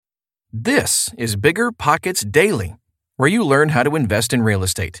This is Bigger Pockets Daily, where you learn how to invest in real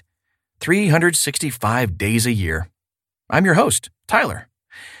estate 365 days a year. I'm your host, Tyler.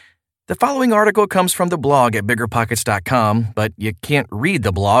 The following article comes from the blog at biggerpockets.com, but you can't read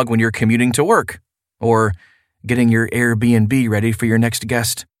the blog when you're commuting to work or getting your Airbnb ready for your next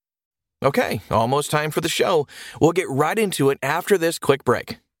guest. Okay, almost time for the show. We'll get right into it after this quick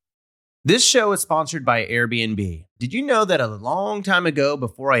break. This show is sponsored by Airbnb. Did you know that a long time ago,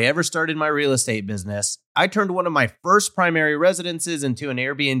 before I ever started my real estate business, I turned one of my first primary residences into an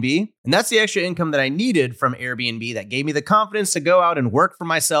Airbnb? And that's the extra income that I needed from Airbnb that gave me the confidence to go out and work for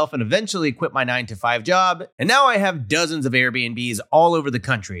myself and eventually quit my 9-to-5 job. And now I have dozens of Airbnbs all over the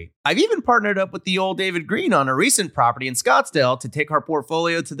country. I've even partnered up with the old David Green on a recent property in Scottsdale to take our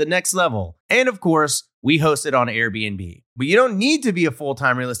portfolio to the next level. And of course, we host it on Airbnb. But you don't need to be a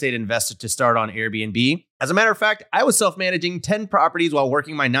full-time real estate investor to start on Airbnb. As a matter of fact, I was self-managing 10 properties while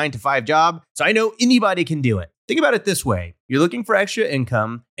working my 9-to-5 job, so I know anybody can do it. Think about it this way. You're looking for extra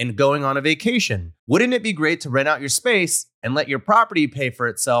income and going on a vacation. Wouldn't it be great to rent out your space and let your property pay for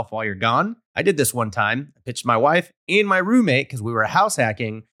itself while you're gone? I did this one time. I pitched my wife and my roommate, because we were house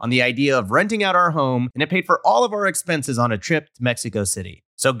hacking, on the idea of renting out our home, and it paid for all of our expenses on a trip to Mexico City.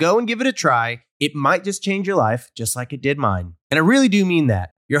 So go and give it a try. It might just change your life, just like it did mine. And I really do mean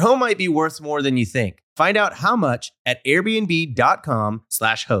that. Your home might be worth more than you think. Find out how much at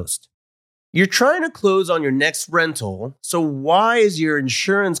airbnb.com/host. You're trying to close on your next rental, so why is your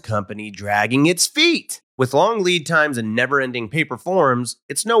insurance company dragging its feet? With long lead times and never-ending paper forms,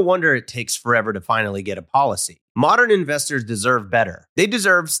 it's no wonder it takes forever to finally get a policy. Modern investors deserve better. They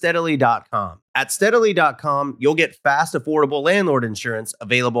deserve Steadily.com. At Steadily.com, you'll get fast, affordable landlord insurance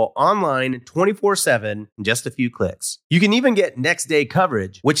available online 24/7 in just a few clicks. You can even get next-day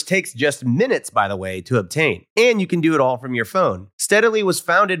coverage, which takes just minutes, by the way, to obtain. And you can do it all from your phone. Steadily was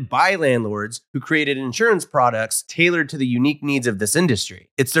founded by landlords who created insurance products tailored to the unique needs of this industry.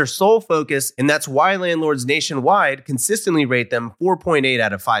 It's their sole focus, and that's why landlords nationwide consistently rate them 4.8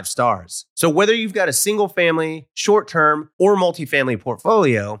 out of 5 stars. So whether you've got a single-family, short-term, or multifamily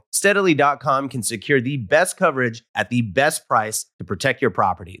portfolio, Steadily.com can secure the best coverage at the best price to protect your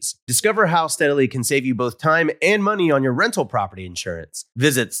properties. Discover how Steadily can save you both time and money on your rental property insurance.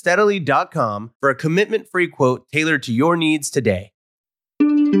 Visit Steadily.com for a commitment-free quote tailored to your needs today.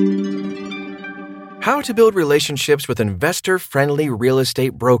 How to Build Relationships with Investor-Friendly Real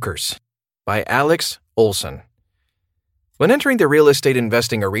Estate Brokers by Alex Olson. When entering the real estate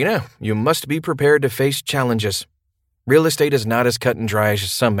investing arena, you must be prepared to face challenges. Real estate is not as cut and dry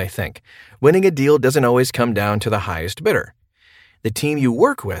as some may think. Winning a deal doesn't always come down to the highest bidder. The team you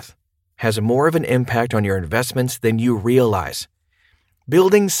work with has more of an impact on your investments than you realize.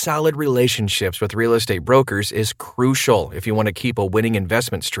 Building solid relationships with real estate brokers is crucial if you want to keep a winning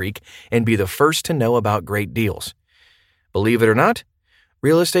investment streak and be the first to know about great deals. Believe it or not,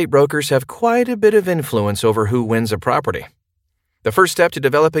 real estate brokers have quite a bit of influence over who wins a property. The first step to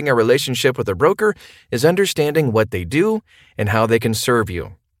developing a relationship with a broker is understanding what they do and how they can serve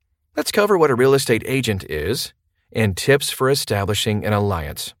you. Let's cover what a real estate agent is and tips for establishing an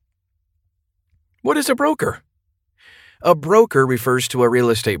alliance. What is a broker? A broker refers to a real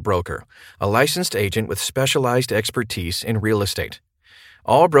estate broker, a licensed agent with specialized expertise in real estate.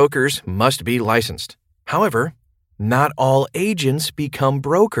 All brokers must be licensed. However, not all agents become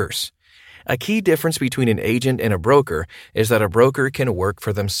brokers. A key difference between an agent and a broker is that a broker can work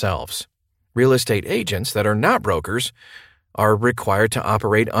for themselves. Real estate agents that are not brokers are required to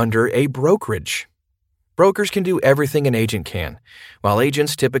operate under a brokerage. Brokers can do everything an agent can. While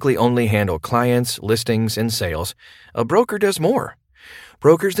agents typically only handle clients, listings, and sales, a broker does more.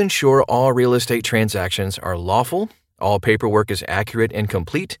 Brokers ensure all real estate transactions are lawful, all paperwork is accurate and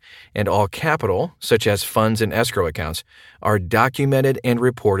complete, and all capital, such as funds and escrow accounts, are documented and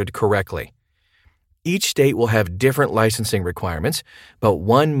reported correctly. Each state will have different licensing requirements, but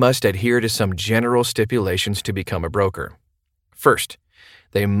one must adhere to some general stipulations to become a broker. First,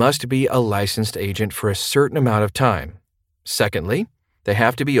 they must be a licensed agent for a certain amount of time. Secondly, they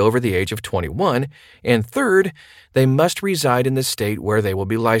have to be over the age of 21. And third, they must reside in the state where they will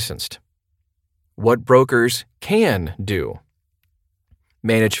be licensed. What brokers can do: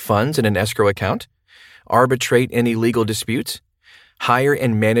 manage funds in an escrow account, arbitrate any legal disputes, hire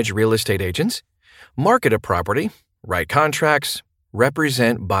and manage real estate agents, market a property, write contracts,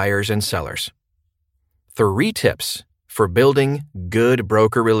 represent buyers and sellers. 3 tips for building good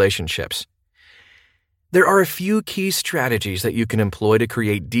broker relationships. There are a few key strategies that you can employ to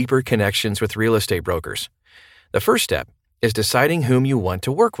create deeper connections with real estate brokers. The first step is deciding whom you want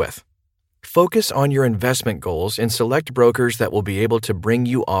to work with. Focus on your investment goals and select brokers that will be able to bring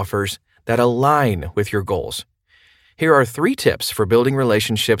you offers that align with your goals. Here are 3 tips for building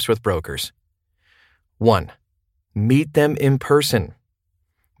relationships with brokers. 1. Meet them in person.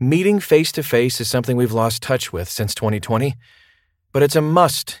 Meeting face-to-face is something we've lost touch with since 2020, but it's a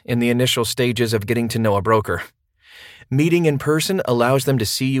must in the initial stages of getting to know a broker. Meeting in person allows them to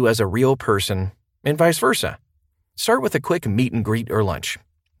see you as a real person, and vice versa. Start with a quick meet and greet or lunch.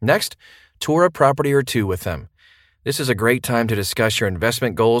 Next, tour a property or 2 with them. This is a great time to discuss your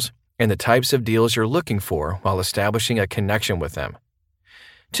investment goals and the types of deals you're looking for while establishing a connection with them.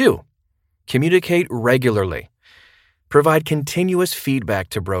 2. Communicate regularly. Provide continuous feedback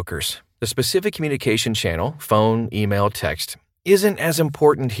to brokers. The specific communication channel, phone, email, text, isn't as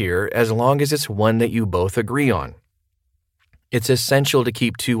important here as long as it's one that you both agree on. It's essential to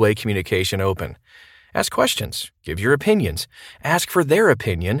keep two-way communication open. Ask questions, give your opinions, ask for their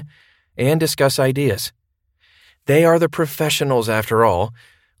opinion, and discuss ideas. They are the professionals after all.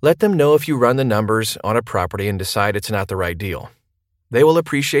 Let them know if you run the numbers on a property and decide it's not the right deal. They will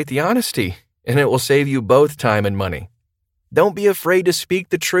appreciate the honesty, and it will save you both time and money. Don't be afraid to speak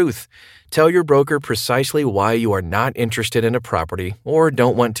the truth. Tell your broker precisely why you are not interested in a property or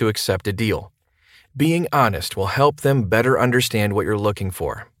don't want to accept a deal. Being honest will help them better understand what you're looking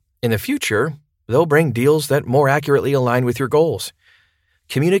for. In the future, they'll bring deals that more accurately align with your goals.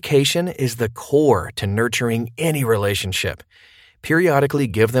 Communication is the core to nurturing any relationship. Periodically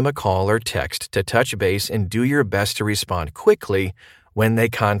give them a call or text to touch base and do your best to respond quickly when they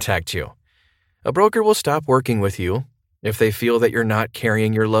contact you. A broker will stop working with you if they feel that you're not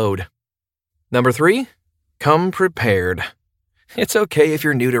carrying your load. Number 3, come prepared. It's okay if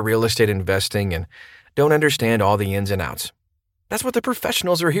you're new to real estate investing and don't understand all the ins and outs. That's what the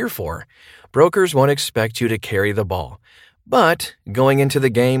professionals are here for. Brokers won't expect you to carry the ball, but going into the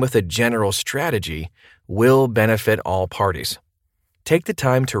game with a general strategy will benefit all parties. Take the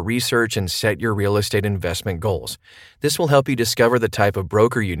time to research and set your real estate investment goals. This will help you discover the type of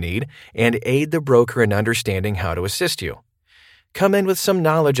broker you need and aid the broker in understanding how to assist you. Come in with some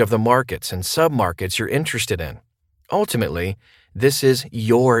knowledge of the markets and submarkets you're interested in. Ultimately, this is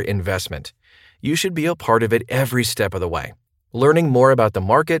your investment. You should be a part of it every step of the way. Learning more about the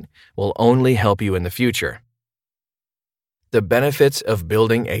market will only help you in the future. The benefits of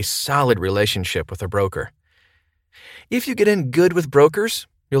building a solid relationship with a broker. If you get in good with brokers,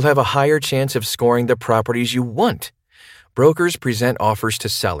 you'll have a higher chance of scoring the properties you want. Brokers present offers to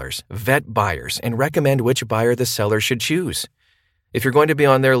sellers, vet buyers, and recommend which buyer the seller should choose. If you're going to be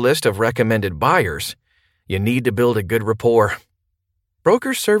on their list of recommended buyers, you need to build a good rapport.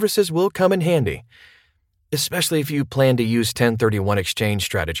 Broker services will come in handy, especially if you plan to use 1031 exchange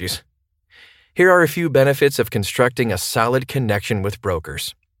strategies. Here are a few benefits of constructing a solid connection with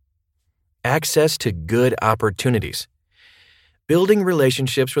brokers. Access to good opportunities. Building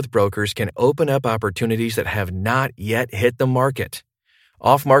relationships with brokers can open up opportunities that have not yet hit the market.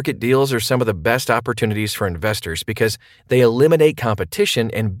 Off-market deals are some of the best opportunities for investors because they eliminate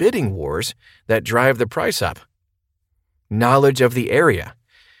competition and bidding wars that drive the price up. Knowledge of the area.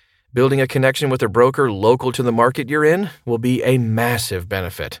 Building a connection with a broker local to the market you're in will be a massive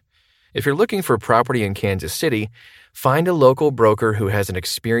benefit. If you're looking for property in Kansas City, find a local broker who has an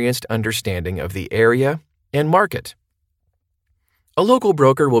experienced understanding of the area and market. A local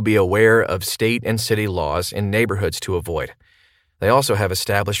broker will be aware of state and city laws and neighborhoods to avoid. They also have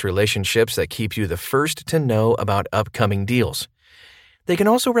established relationships that keep you the first to know about upcoming deals. They can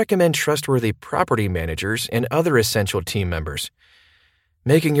also recommend trustworthy property managers and other essential team members,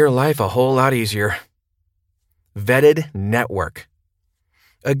 making your life a whole lot easier. Vetted network.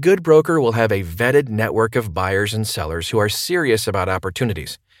 A good broker will have a vetted network of buyers and sellers who are serious about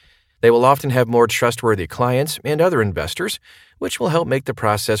opportunities. They will often have more trustworthy clients and other investors, which will help make the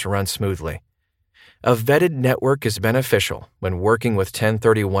process run smoothly. A vetted network is beneficial when working with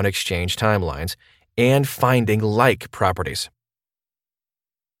 1031 exchange timelines and finding like properties.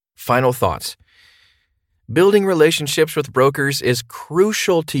 Final thoughts. Building relationships with brokers is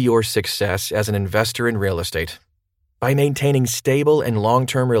crucial to your success as an investor in real estate. By maintaining stable and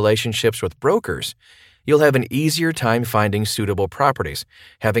long-term relationships with brokers, you'll have an easier time finding suitable properties,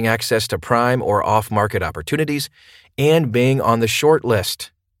 having access to prime or off-market opportunities, and being on the short list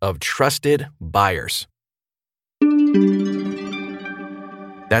of trusted buyers.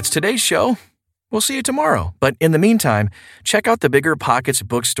 That's today's show. We'll see you tomorrow. But in the meantime, check out the Bigger Pockets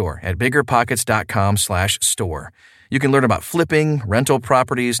bookstore at biggerpockets.com/store. You can learn about flipping, rental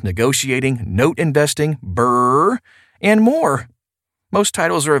properties, negotiating, note investing, and more. Most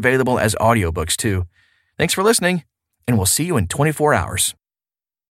titles are available as audiobooks too. Thanks for listening, and we'll see you in 24 hours.